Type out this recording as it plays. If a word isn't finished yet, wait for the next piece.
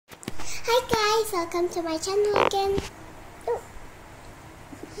guys, welcome to my channel again. Oh.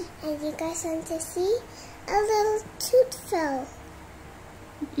 And you guys want to see a little tooth fell.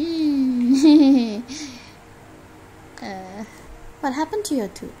 What happened to your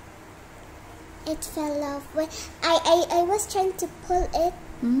tooth? It fell off. I was trying to pull it.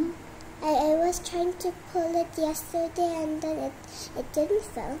 I was trying to pull it yesterday and then it didn't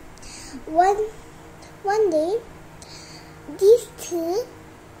fall. One day, these two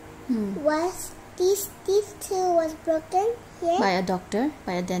was broken here. By a doctor?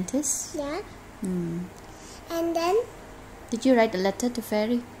 By a dentist? Yeah. And then... Did you write a letter to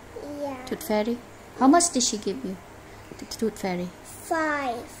Fairy? Yeah. Tooth Fairy? How much did she give you? The Tooth Fairy?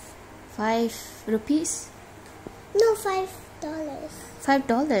 5. 5 rupees? No, $5.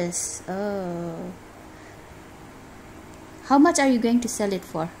 $5? Oh. How much are you going to sell it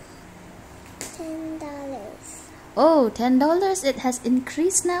for? $10. Oh, $10? It has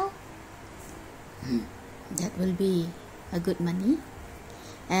increased now? That will be a good money.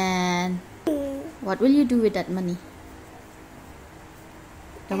 And what will you do with that money?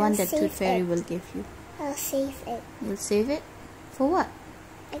 The one that Tooth Fairy will give you. I'll save it. You'll save it? For what?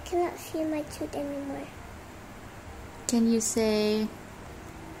 I cannot feel my tooth anymore. Can you say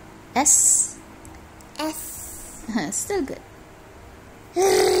S? S. Still good.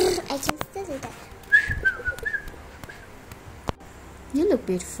 I can still do that. You look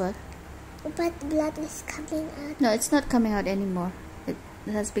beautiful. But blood is coming out. No, it's not coming out anymore. It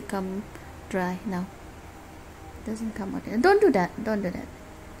has become dry now. It doesn't come out. Don't do that. Don't do that.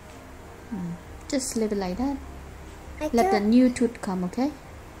 Just leave it like that. Let the new tooth come, okay?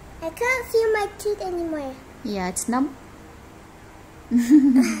 I can't feel my tooth anymore. Yeah, it's numb.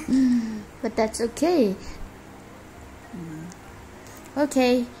 But that's okay.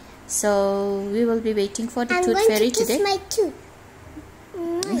 Okay, so we will be waiting for the Tooth Fairy today. I'm going to kiss my tooth.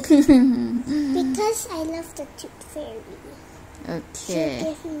 Because I love the Tooth Fairy.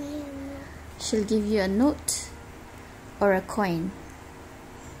 Okay. She'll give me a note. She'll give you a note or a coin.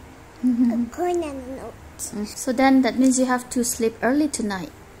 A coin and a note. So then that means you have to sleep early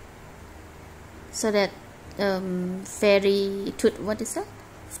tonight. So that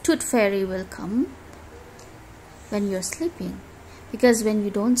Tooth Fairy will come when you're sleeping. Because when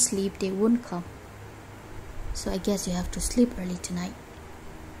you don't sleep, they won't come. So I guess you have to sleep early tonight.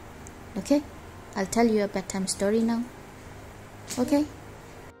 Okay? I'll tell you a bedtime story now. Okay?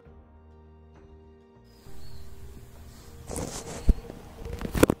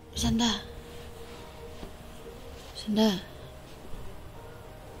 Sanda.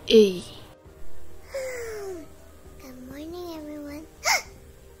 Hey. Good morning, everyone.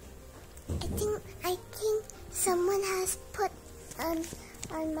 I think someone has put on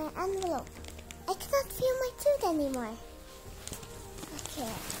my envelope. I cannot feel my tooth anymore. Okay,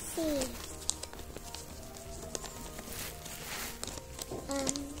 let's see.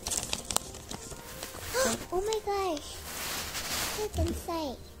 Oh my gosh. Look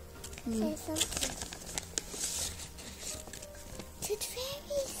inside. Say something. Tooth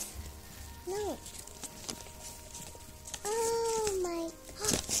fairies. No. Oh my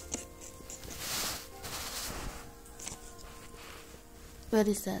god. What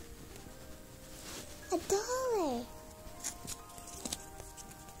is that? $1.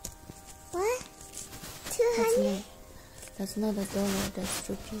 What? 200? That's not $1, that's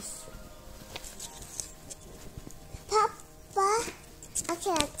rupees. Papa?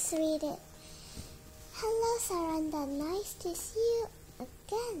 Okay, let's read it. Hello, Saranda. Nice to see you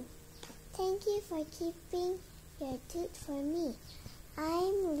again. Thank you for keeping your tooth for me.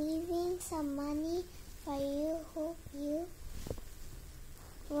 I'm leaving some money for you. Hope you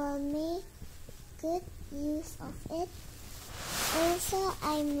will make good use of it. Also,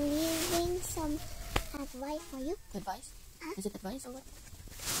 I'm leaving some advice for you. Advice? Is it advice or what?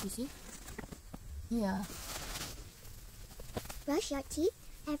 You see? Yeah. Brush your teeth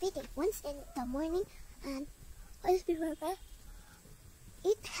every day, once in the morning and always before bed.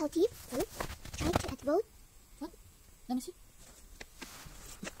 Eat healthy food. Try to avoid. What? Let me see.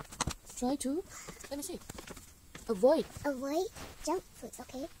 Try to. Let me see. Avoid Junk foods,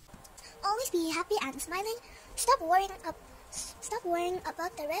 okay? Always be happy and smiling. Stop worrying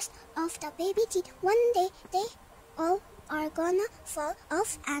about the rest of the baby teeth. One day they all are gonna fall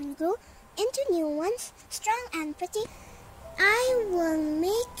off and grow into new ones, strong and pretty. I will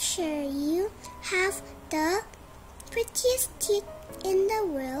make sure you have the prettiest teeth in the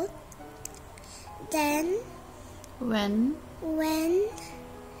world. Then when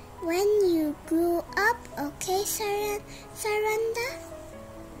you grow up, okay, Saranda?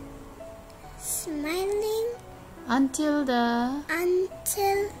 Smiling until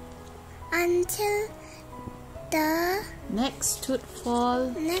until the next tooth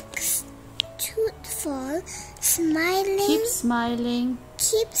fall. Smiling. Keep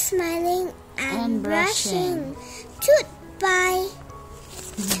smiling and brushing. brushing. Goodbye.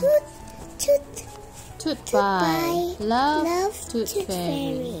 Goodbye. Love, Tooth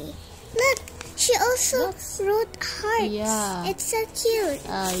Fairy. Look, she also wrote hearts. Yeah. It's so cute.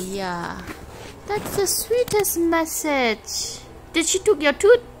 Yeah. That's the sweetest message. Did she took your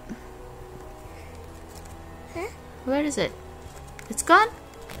tooth? Huh? Where is it? It's gone?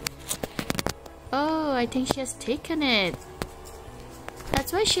 Oh, I think she has taken it.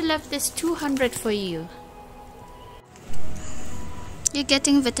 That's why she left this 200 for you. You're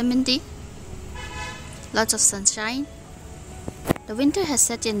getting vitamin D. Lots of sunshine. The winter has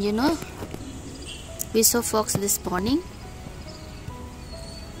set in, you know. We saw fox this morning.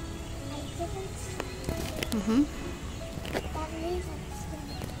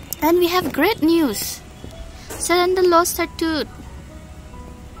 And we have great news. Saranda lost her tooth.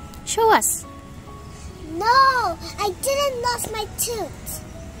 Show us. No, I didn't lose my tooth.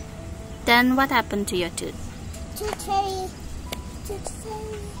 Then what happened to your tooth? Tooth fairy.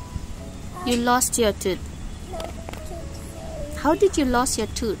 You lost your tooth. No, tooth fairy. How did you lose your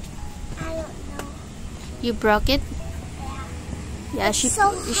tooth? I don't know. You broke it? Yeah, It's so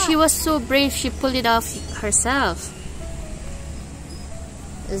hot. she was so brave. She pulled it off herself.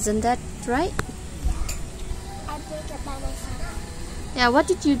 Isn't that right? I break it by myself. Yeah. What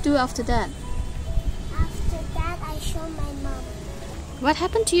did you do after that? After that, I show my mom. What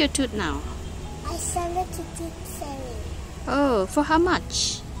happened to your tooth now? I send it to Tooth Fairy Oh, for how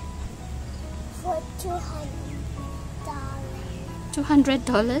much? for $200.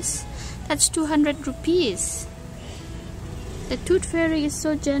 $200? That's 200 rupees. The Tooth Fairy is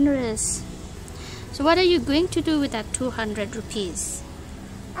so generous. So what are you going to do with that 200 rupees?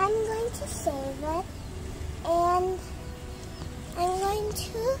 I'm going to save it, and I'm going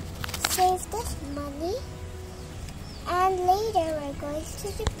to save this money, and later we're going to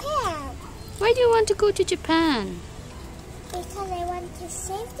Japan Why do you want to go to Japan? because I want to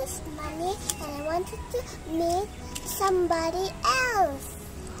save this money and I wanted to meet somebody else.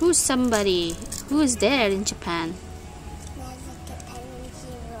 Who's somebody? Who is there in Japan? Nezuko and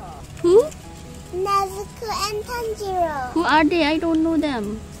Tanjiro. Who? Nezuko and Tanjiro. Who are they? I don't know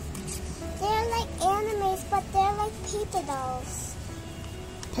them. They're like animes, but they're like paper dolls.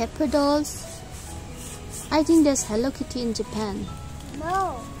 Pepper dolls? I think there's Hello Kitty in Japan.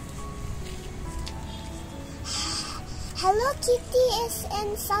 No. Hello Kitty is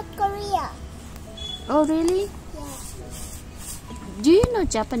in South Korea. Oh, really? Yes. Do you know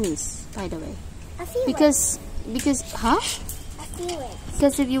Japanese, by the way? A few Because, huh? words. A few words.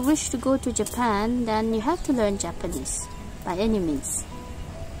 Because if you wish to go to Japan, then you have to learn Japanese by any means.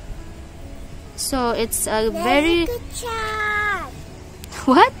 So it's a very... Nezuko-chan.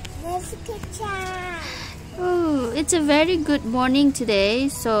 What? Nezuko-chan. Oh, it's a very good morning today.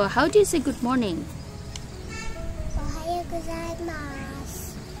 So how do you say good morning? Ohayo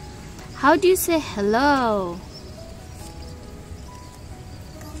gozaimasu. How do you say hello?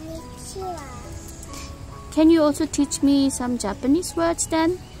 Konnichiwa. Can you also teach me some Japanese words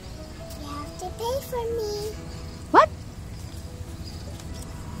then? You have to pay for me. What?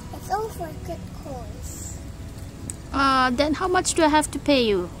 It's all for good coins. Then how much do I have to pay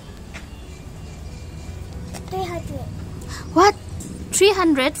you? 300. What?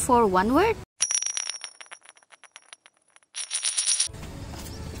 300 for one word?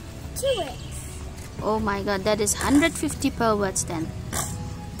 2 words. Oh my god, that is 150 per words then.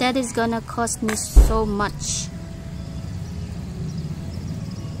 That is gonna cost me so much.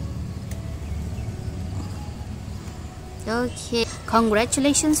 Okay,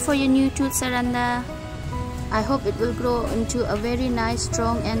 congratulations for your new tooth, Saranda. I hope it will grow into a very nice,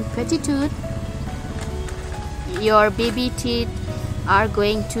 strong and pretty tooth. Your baby teeth are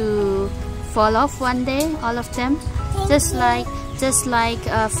going to fall off one day, all of them. Just like Tooth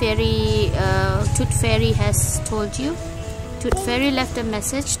Fairy has told you. Tooth Fairy left a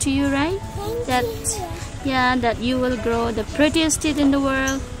message to you, right? Thank you. That you will grow the prettiest teeth in the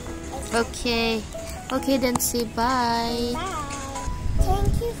world. Okay, then say bye. Bye.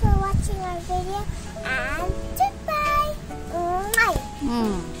 Thank you for watching our video and goodbye.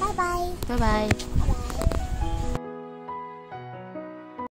 Bye. Bye bye. Bye.